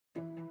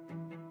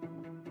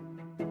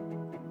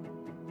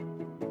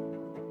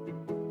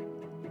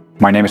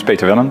My name is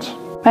Wellens.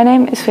 My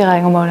name is Vera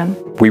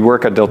Hengelmolen. We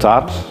work at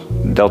Deltares.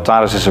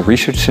 Deltares is a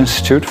research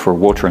institute for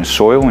water and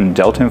soil in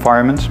delta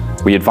environments.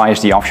 We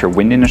advise the offshore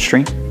wind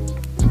industry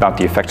about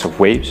the effects of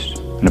waves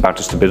and about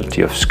the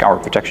stability of scour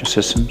protection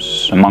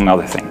systems, among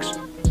other things.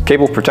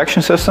 Cable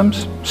protection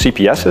systems,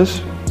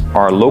 CPSs,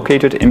 are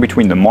located in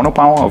between the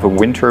monopile of a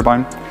wind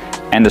turbine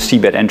and the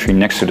seabed entry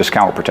next to the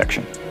scour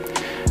protection.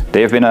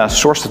 They have been a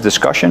source of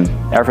discussion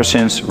ever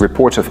since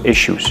reports of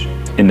issues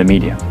in the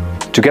media.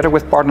 Together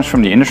with partners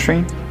from the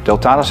industry,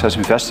 Deltares has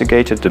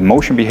investigated the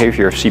motion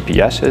behavior of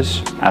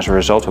CPSs as a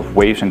result of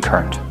waves and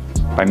current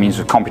by means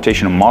of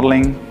computational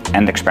modeling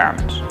and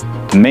experiments.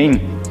 The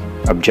main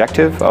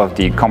objective of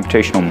the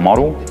computational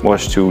model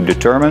was to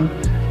determine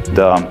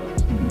the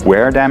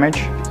wear damage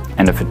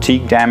and the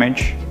fatigue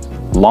damage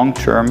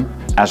long-term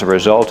as a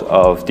result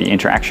of the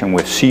interaction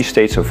with sea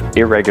states of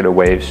irregular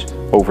waves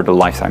over the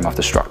lifetime of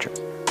the structure.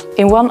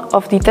 In one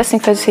of the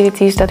testing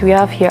facilities that we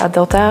have here at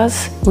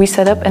Deltares, we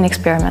set up an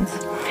experiment.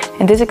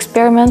 In this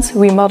experiment,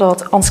 we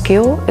modeled on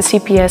scale a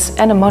CPS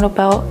and a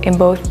monopile in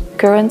both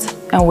current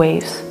and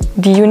waves.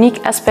 The unique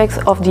aspect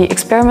of the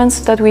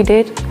experiments that we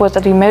did was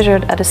that we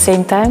measured at the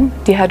same time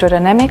the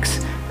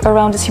hydrodynamics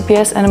around the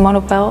CPS and the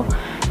monopile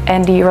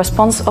and the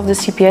response of the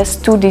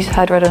CPS to these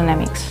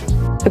hydrodynamics.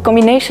 The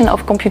combination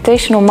of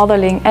computational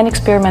modeling and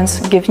experiments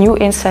give new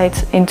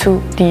insights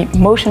into the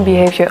motion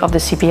behavior of the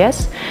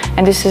CPS,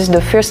 and this is the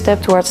first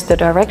step towards the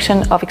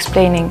direction of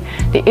explaining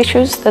the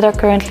issues that are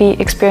currently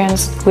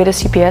experienced with the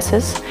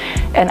CPSs,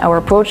 and our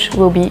approach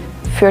will be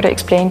further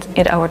explained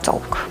in our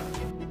talk.